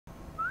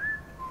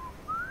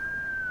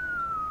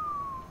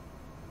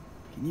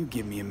Can you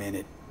give me a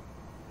minute?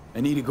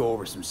 I need to go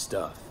over some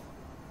stuff.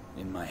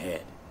 In my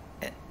head.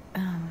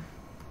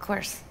 Of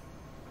course.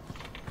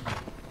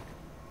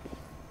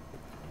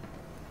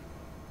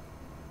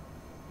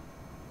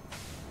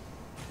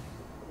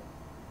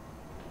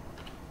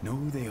 Know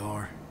who they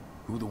are,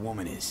 who the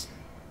woman is.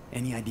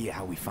 Any idea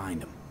how we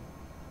find them?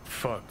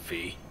 Fuck,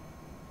 V.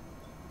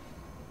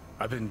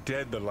 I've been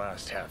dead the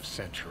last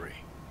half-century.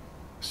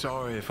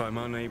 Sorry if I'm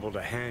unable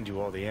to hand you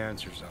all the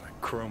answers on a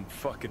chrome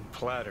fucking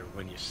platter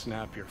when you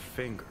snap your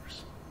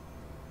fingers.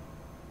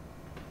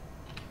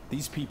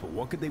 These people,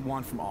 what could they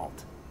want from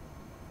Alt?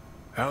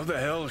 How the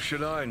hell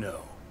should I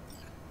know?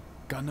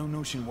 Got no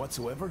notion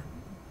whatsoever?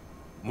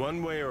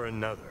 One way or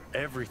another,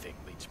 everything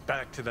leads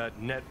back to that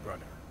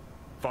Netrunner.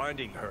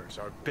 Finding her's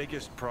our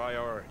biggest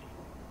priority.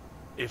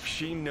 If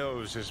she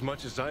knows as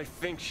much as I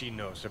think she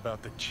knows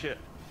about the chip,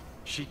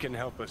 she can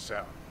help us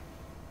out.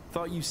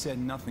 Thought you said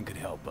nothing could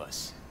help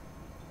us.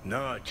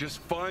 Nah, just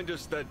find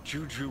us that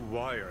Juju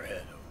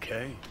wirehead,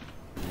 okay?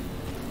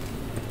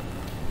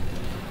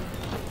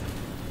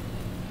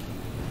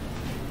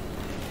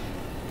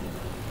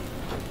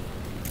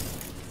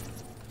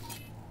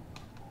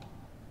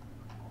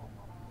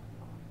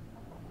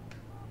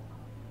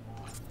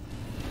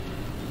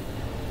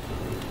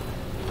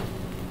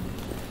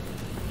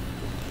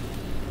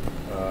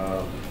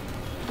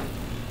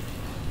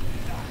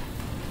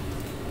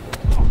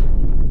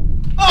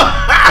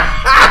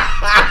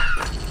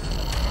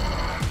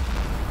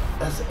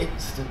 That's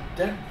instant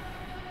death.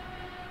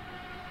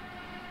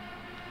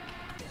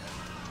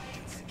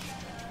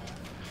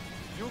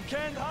 You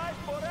can't hide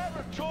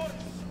forever, Chorus!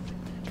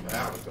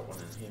 Ah, we got one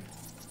in here.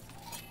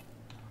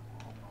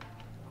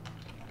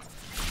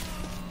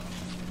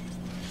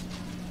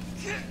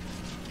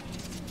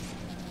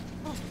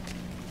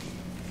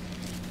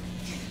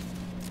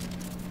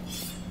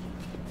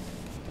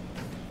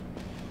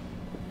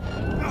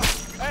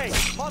 Hey,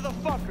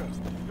 motherfucker!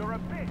 You're a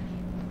bitch!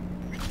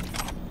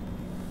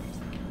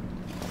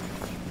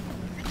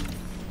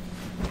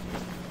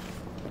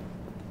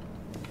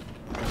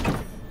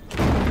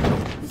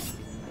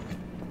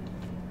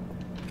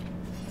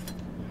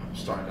 I'm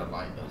starting to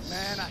like this.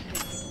 Man, I hate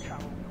this cow.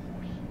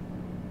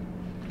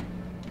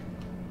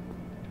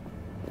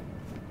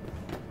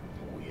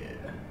 Oh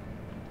yeah.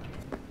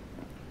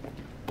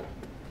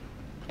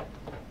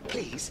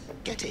 Please,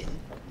 get in.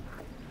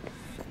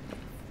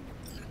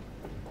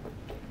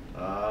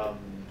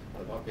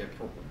 There might be a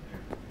problem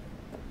here.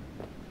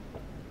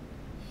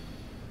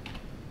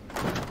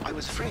 I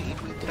was afraid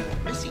we'd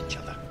miss each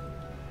other.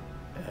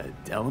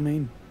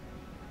 Delamain?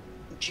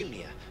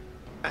 Junior,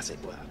 as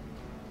it were.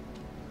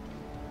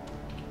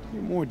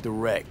 You're more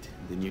direct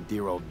than your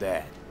dear old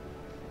dad.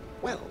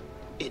 Well,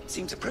 it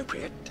seems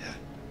appropriate,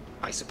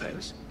 I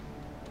suppose.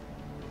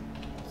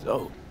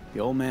 So,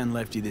 the old man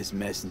left you this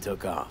mess and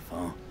took off,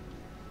 huh?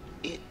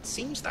 It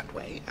seems that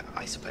way,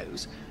 I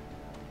suppose.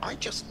 I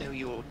just know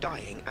you're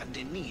dying and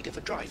in need of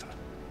a driver.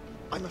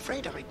 I'm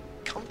afraid I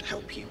can't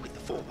help you with the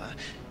former.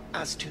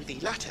 As to the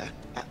latter,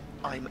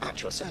 I'm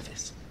at your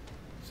service.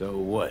 So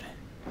what?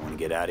 Want to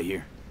get out of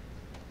here?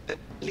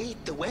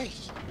 Lead the way.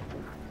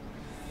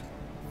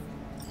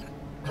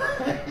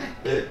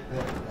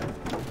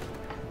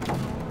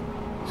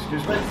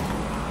 Excuse me?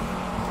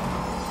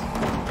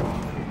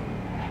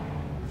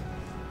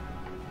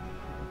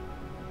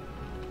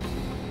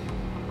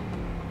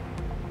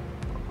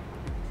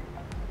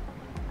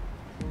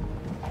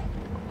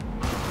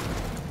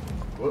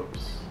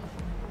 Whoops.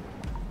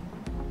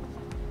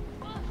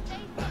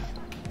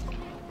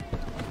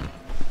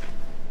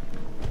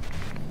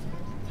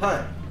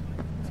 Hi.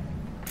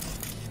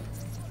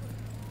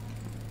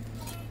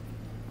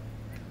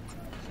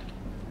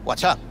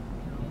 What's up?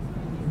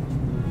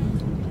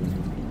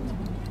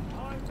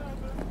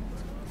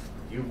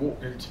 You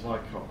walked into my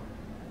car.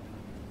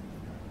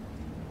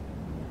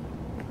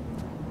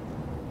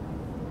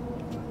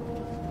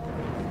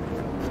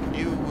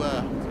 You,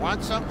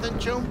 want something,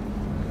 June?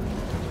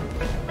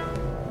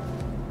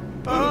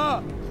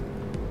 Fuck,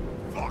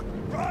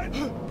 right?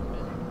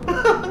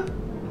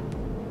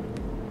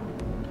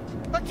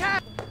 A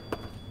cat!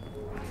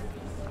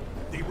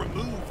 They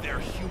remove their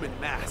human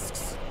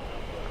masks.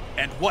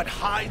 And what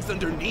hides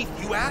underneath,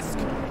 you ask?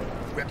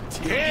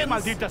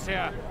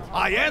 Reptilians?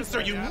 I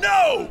answer you,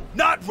 no!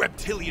 Not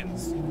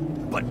reptilians,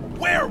 but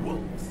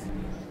werewolves.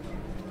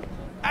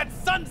 At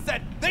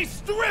sunset, they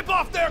strip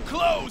off their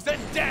clothes and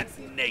dance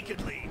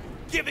nakedly,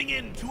 giving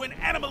in to an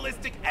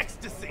animalistic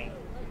ecstasy.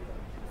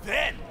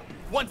 Then,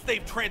 once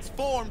they've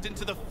transformed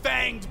into the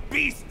fanged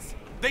beasts,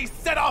 they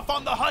set off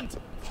on the hunt,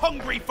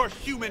 hungry for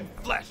human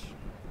flesh.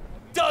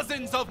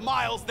 Dozens of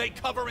miles they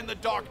cover in the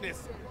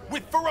darkness,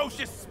 with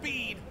ferocious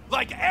speed,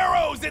 like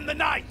arrows in the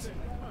night.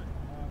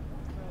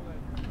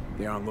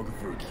 They aren't looking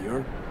for a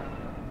cure?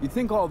 You'd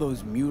think all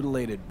those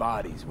mutilated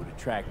bodies would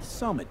attract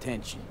some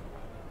attention.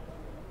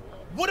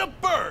 Would a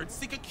bird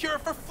seek a cure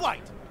for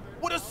flight?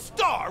 Would a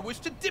star wish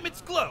to dim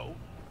its glow?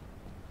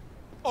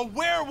 A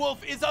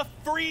werewolf is a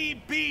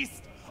free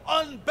beast,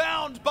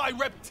 unbound by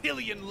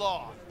reptilian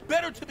law.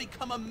 Better to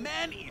become a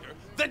man-eater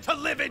than to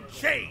live in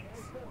chains.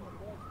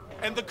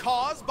 And the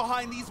cause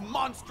behind these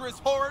monstrous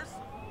horrors?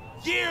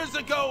 Years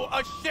ago,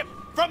 a ship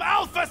from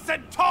Alpha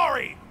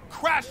Centauri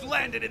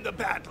crash-landed in the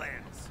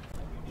Badlands.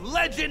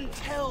 Legend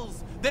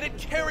tells that it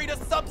carried a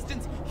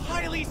substance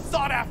highly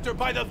sought after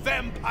by the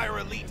vampire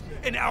elite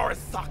in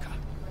Arasaka.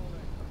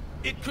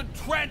 It could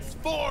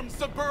transform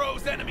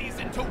Saburo's enemies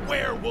into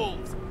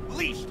werewolves,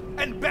 leashed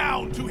and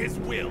bound to his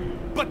will.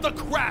 But the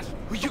crash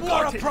You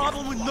got a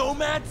problem with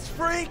nomads,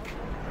 freak?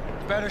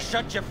 Better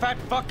shut your fat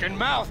fucking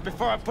mouth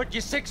before I put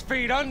you 6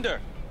 feet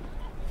under.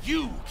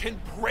 You can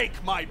break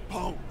my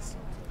bones,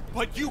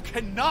 but you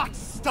cannot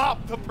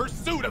stop the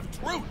pursuit of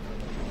truth.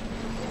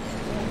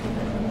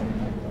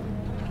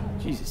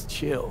 Jesus,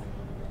 chill.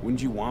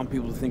 Wouldn't you want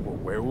people to think we're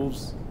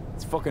werewolves?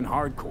 It's fucking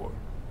hardcore.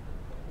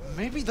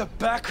 Maybe the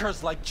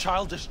backers like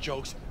childish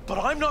jokes, but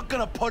I'm not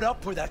gonna put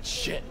up with that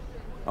shit.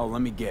 Oh,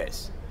 let me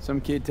guess. Some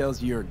kid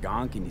tells you you're a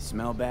gonk and you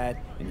smell bad,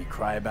 and you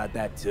cry about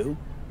that too?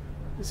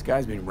 This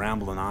guy's been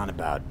rambling on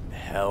about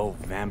hell,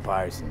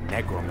 vampires, and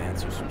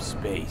necromancers from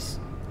space.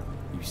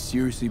 You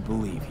seriously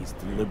believe he's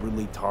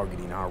deliberately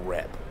targeting our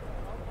rep?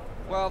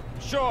 Well,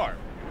 sure.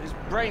 His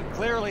brain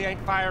clearly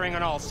ain't firing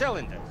on all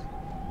cylinders.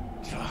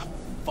 Ah,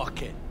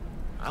 fuck it.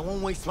 I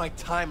won't waste my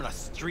time on a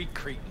street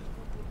cretin.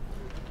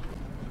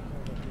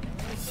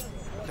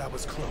 That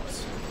was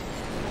close.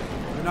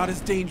 They're not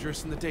as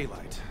dangerous in the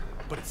daylight,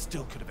 but it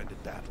still could have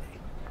ended badly.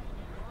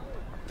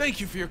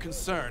 Thank you for your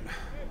concern,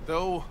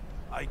 though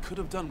I could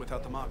have done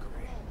without the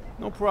mockery.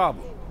 No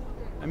problem.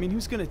 I mean,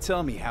 who's gonna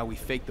tell me how we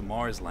faked the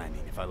Mars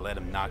landing if I let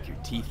him knock your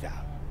teeth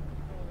out?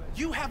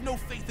 You have no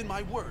faith in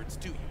my words,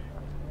 do you?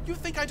 You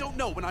think I don't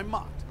know when I'm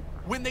mocked?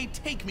 When they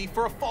take me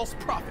for a false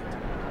prophet?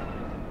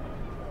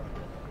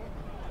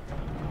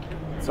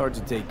 It's hard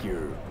to take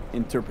your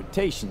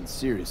interpretation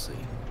seriously,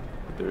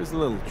 but there is a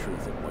little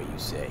truth in what you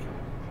say.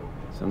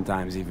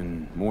 Sometimes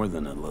even more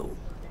than a little.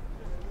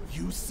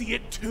 You see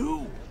it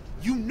too!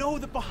 You know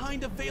that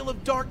behind a veil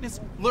of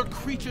darkness lurk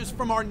creatures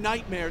from our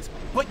nightmares,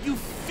 but you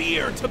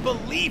fear to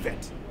believe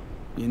it!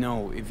 You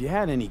know, if you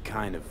had any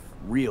kind of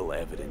real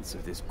evidence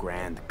of this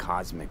grand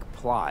cosmic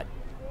plot...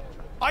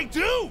 I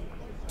do!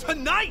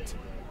 Tonight!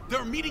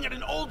 They're meeting at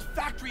an old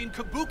factory in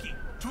Kabuki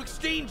to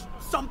exchange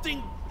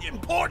something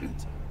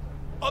important!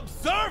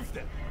 Observe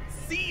them!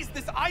 Seize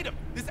this item,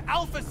 this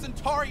Alpha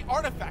Centauri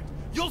artifact!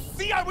 You'll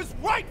see I was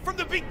right from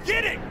the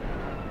beginning!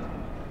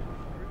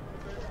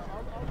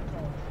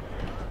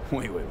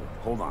 Wait,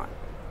 hold on.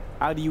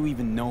 How do you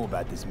even know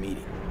about this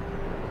meeting?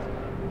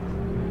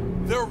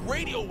 Their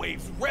radio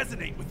waves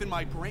resonate within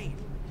my brain.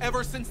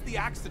 Ever since the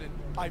accident,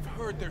 I've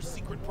heard their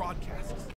secret broadcasts.